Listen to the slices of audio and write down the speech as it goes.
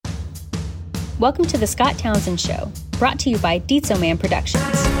Welcome to the Scott Townsend Show, brought to you by Dietzo Man Productions.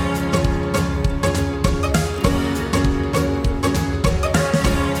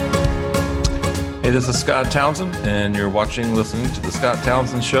 Hey, this is Scott Townsend, and you're listening to the Scott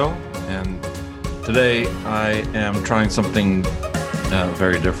Townsend Show. And today I am trying something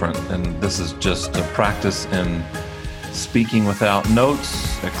very different, and this is just a practice in speaking without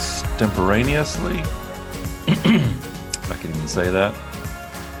notes, extemporaneously, if I can even say that,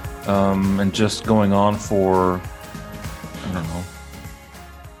 and just going on for, I don't know,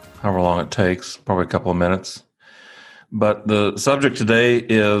 however long it takes, probably a couple of minutes. But the subject today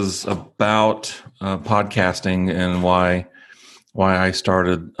is about podcasting and why I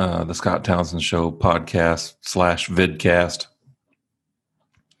started the Scott Townsend Show podcast / vidcast.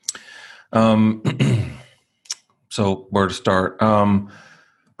 So where to start?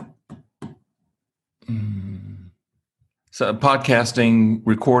 So podcasting,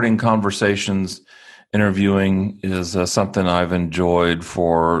 recording conversations, interviewing is something I've enjoyed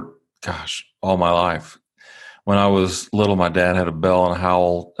for, all my life. When I was little, my dad had a Bell and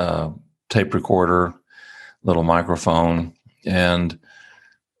Howell tape recorder, little microphone, and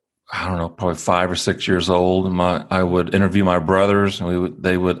I don't know, probably 5 or 6 years old. I would interview my brothers, and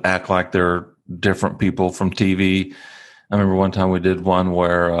they would act like they're different people from TV. I remember one time we did one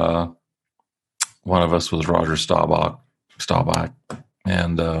where one of us was Roger Staubach,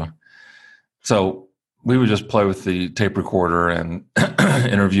 and so we would just play with the tape recorder and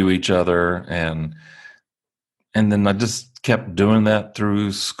interview each other, and then I just kept doing that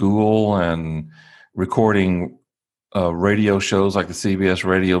through school and recording radio shows like the CBS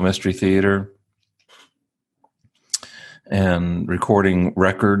Radio Mystery Theater, and recording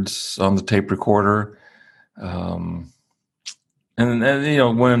records on the tape recorder. And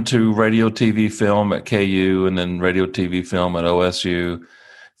went into radio, TV, film at KU, and then radio, TV, film at OSU.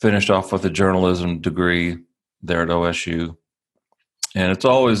 Finished off with a journalism degree there at OSU. And it's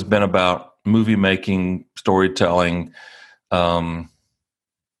always been about movie making, storytelling,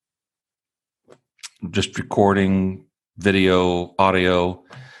 just recording video, audio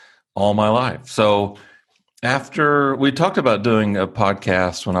all my life. So after we talked about doing a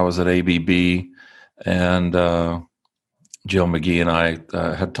podcast when I was at ABB, and Jill McGee and I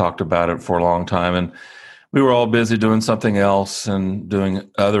had talked about it for a long time, and we were all busy doing something else and doing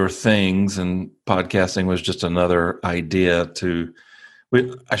other things, and podcasting was just another idea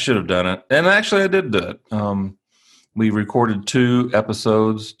I should have done it. And actually I did do it. We recorded 2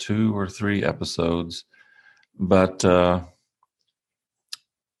 or 3 episodes, but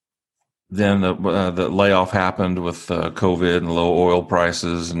then the layoff happened with COVID and low oil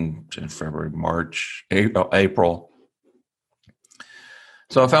prices in February, March, April.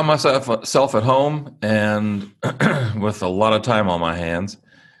 So I found myself at home and with a lot of time on my hands.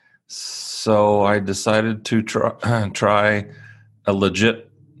 So I decided to try a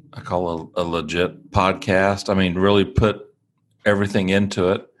legit podcast. I mean, really put everything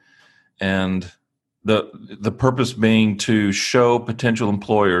into it. And the purpose being to show potential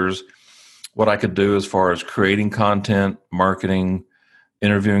employers what I could do as far as creating content, marketing,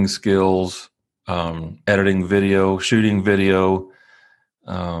 interviewing skills, editing video, shooting video,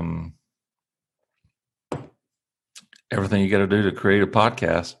 everything you got to do to create a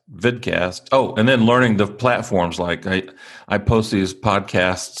podcast, vidcast. Oh, and then learning the platforms. Like I post these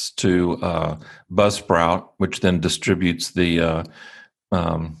podcasts to Buzzsprout, which then distributes the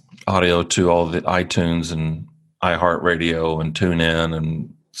audio to all the iTunes and iHeartRadio and TuneIn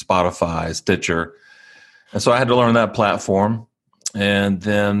and Spotify, Stitcher. And so I had to learn that platform. And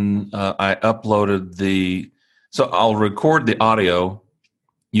then I uploaded so I'll record the audio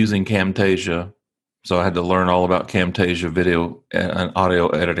using Camtasia. So I had to learn all about Camtasia video and audio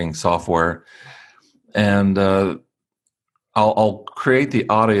editing software. And I'll create the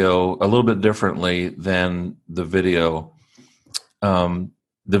audio a little bit differently than the video. The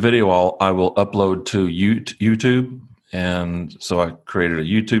video I will upload to YouTube. And so I created a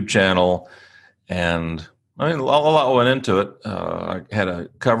YouTube channel, and I mean, a lot went into it. I had a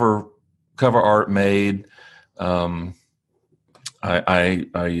cover art made. I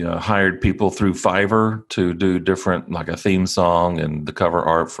hired people through Fiverr to do different, like a theme song and the cover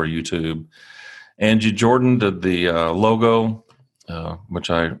art for YouTube. Angie Jordan did the logo, which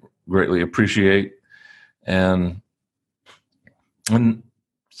I greatly appreciate. And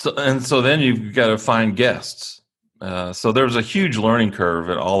so then you've got to find guests. So there's a huge learning curve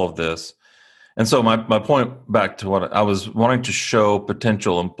in all of this. And so my point back to what I was wanting to show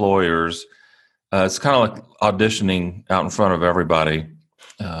potential employers, it's kind of like auditioning out in front of everybody,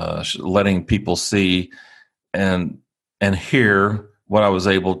 letting people see and hear what I was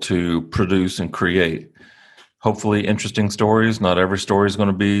able to produce and create. Hopefully interesting stories. Not every story is going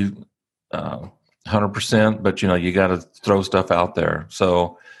to be 100%, but you got to throw stuff out there.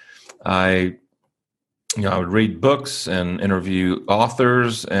 So I would read books and interview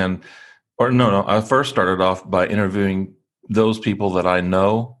authors I first started off by interviewing those people that I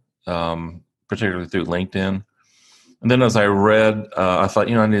know, particularly through LinkedIn. And then as I read, I thought,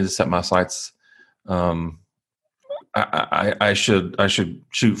 I need to set my sights. I should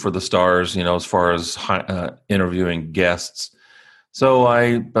shoot for the stars, as far as interviewing guests. So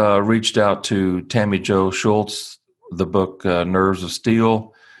I reached out to Tammy Jo Schultz, the book Nerves of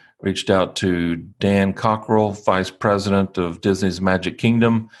Steel. Reached out to Dan Cockrell, Vice President of Disney's Magic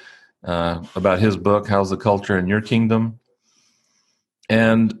Kingdom, about his book, How's the Culture in Your Kingdom?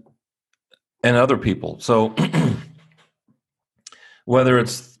 And other people. So whether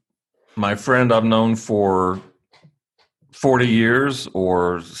it's my friend I've known for 40 years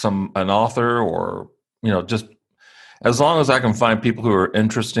or an author, or, just as long as I can find people who are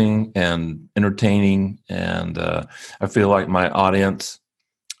interesting and entertaining, and I feel like my audience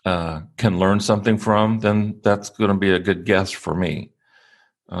can learn something from, then that's going to be a good guest for me.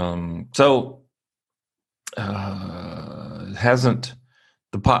 I'm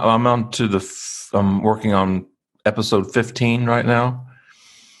working on episode 15 right now,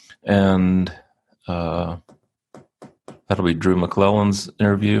 and that'll be Drew McClellan's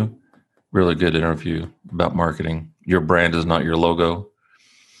interview. Really good interview about marketing. Your brand is not your logo.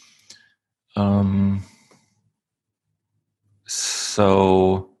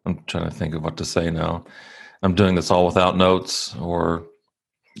 So I'm trying to think of what to say now. I'm doing this all without notes or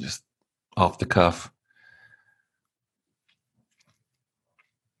just off the cuff.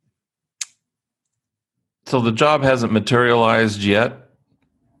 So the job hasn't materialized yet,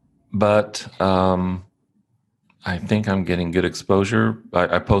 but I think I'm getting good exposure.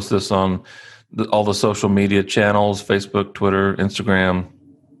 I post this on all the social media channels: Facebook, Twitter, Instagram,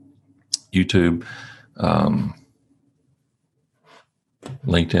 YouTube,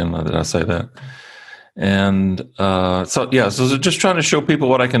 LinkedIn. Did I say that? And so just trying to show people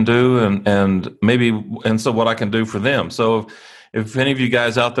what I can do, and so what I can do for them. So if any of you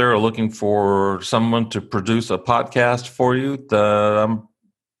guys out there are looking for someone to produce a podcast for you,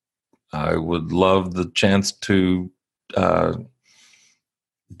 I would love the chance to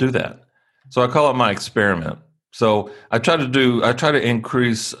do that. So I call it my experiment. So I try to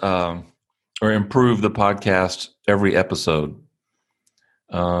increase or improve the podcast every episode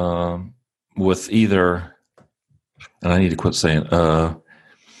with either, and I need to quit saying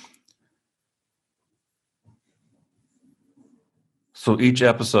so each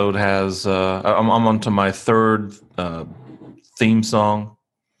episode has I'm on to my third theme song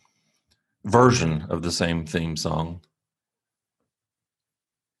version of the same theme song.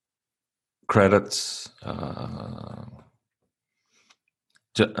 Credits.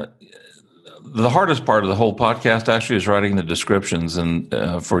 The hardest part of the whole podcast actually is writing the descriptions and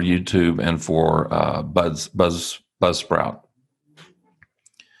for YouTube and for Buzzsprout.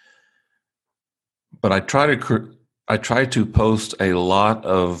 But I try to post a lot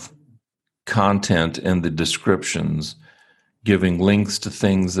of content in the descriptions, giving links to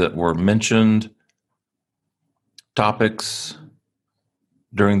things that were mentioned, topics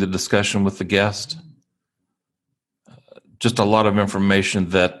during the discussion with the guest. Just a lot of information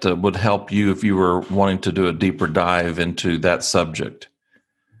that would help you if you were wanting to do a deeper dive into that subject.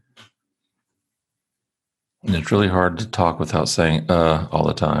 And it's really hard to talk without saying all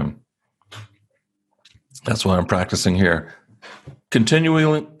the time. That's why I'm practicing here.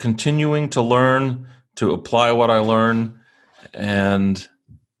 Continuing to learn, to apply what I learn, and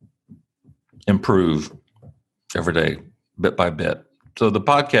improve every day, bit by bit. So the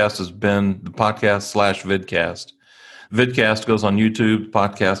podcast has been the podcast/vidcast. Vidcast goes on YouTube.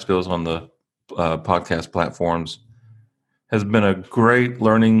 Podcast goes on the podcast platforms. Has been a great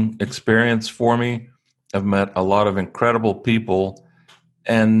learning experience for me. I've met a lot of incredible people.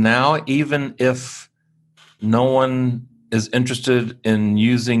 And now, even if no one is interested in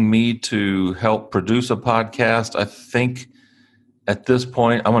using me to help produce a podcast, I think at this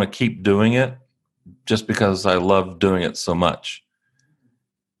point, I want to keep doing it just because I love doing it so much.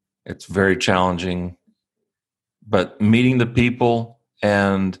 It's very challenging, but meeting the people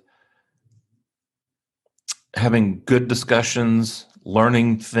and having good discussions,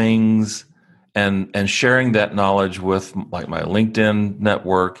 learning things, and sharing that knowledge with like my LinkedIn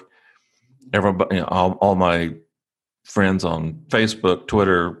network, everybody, all my friends on Facebook,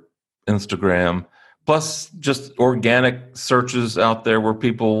 Twitter, Instagram, plus just organic searches out there where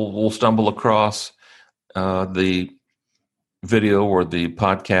people will stumble across the video or the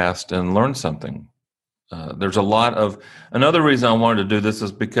podcast and learn something. There's a lot of, another reason I wanted to do this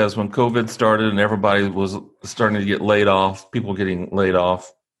is because when COVID started and everybody was starting to get laid off, people getting laid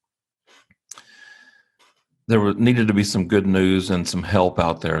off, there needed to be some good news and some help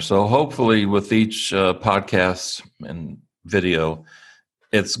out there. So hopefully with each podcast and video,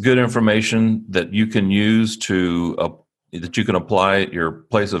 it's good information that you can use that you can apply at your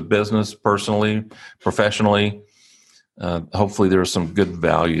place of business, personally, professionally. Hopefully there's some good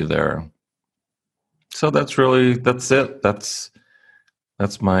value there. So that's it. That's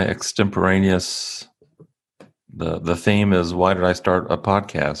my extemporaneous, the theme is, why did I start a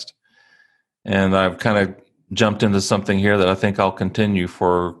podcast? And I've kind of jumped into something here that I think I'll continue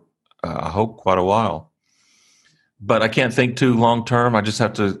for, I hope, quite a while. But I can't think too long term. I just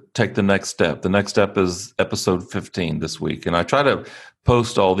have to take the next step. The next step is episode 15 this week. And I try to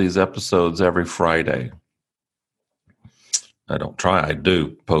post all these episodes every Friday. I don't try, I do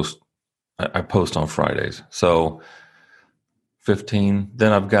post. I post on Fridays. So 15.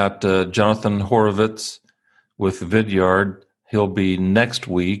 Then I've got Jonathan Horowitz with Vidyard. He'll be next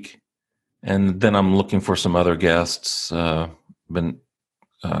week. And then I'm looking for some other guests. Haven't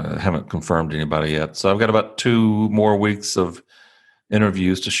confirmed anybody yet. So I've got about 2 more weeks of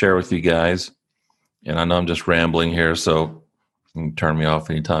interviews to share with you guys. And I know I'm just rambling here, so you can turn me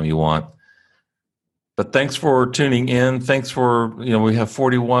off anytime you want. But thanks for tuning in. Thanks for, we have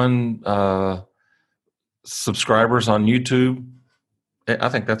 41 subscribers on YouTube. I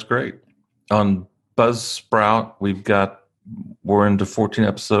think that's great. On Buzzsprout, we're into 14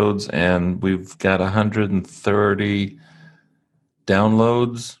 episodes and we've got 130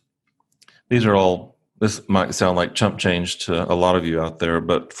 downloads. This might sound like chump change to a lot of you out there,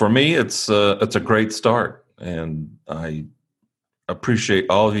 but for me, it's a great start. And I appreciate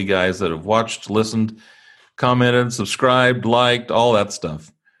all of you guys that have watched, listened, commented, subscribed, liked, all that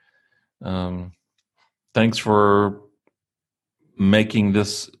stuff. Thanks for making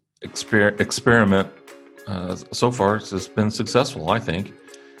this experiment. So far, it's been successful, I think.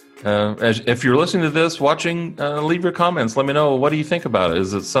 If you're listening to this, watching, leave your comments. Let me know, what do you think about it?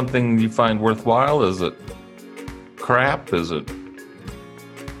 Is it something you find worthwhile? Is it crap?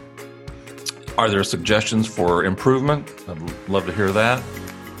 Are there suggestions for improvement? I'd love to hear that.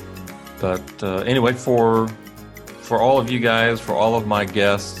 But anyway, for all of you guys, for all of my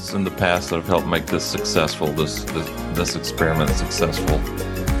guests in the past that have helped make this successful, this experiment successful,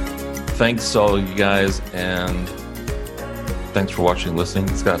 thanks to all of you guys, and thanks for watching and listening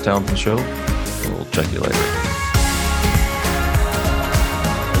to the Scott Townsend Show. We'll check you later.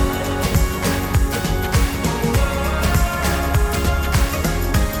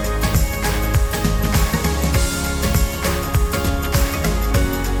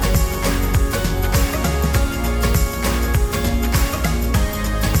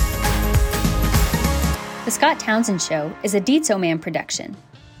 The Scott Townsend Show is a Dietzo Man production.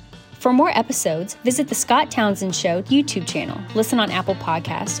 For more episodes, visit the Scott Townsend Show YouTube channel, listen on Apple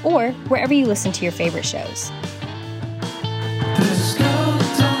Podcasts, or wherever you listen to your favorite shows. The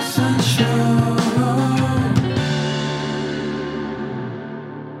Scott Townsend Show.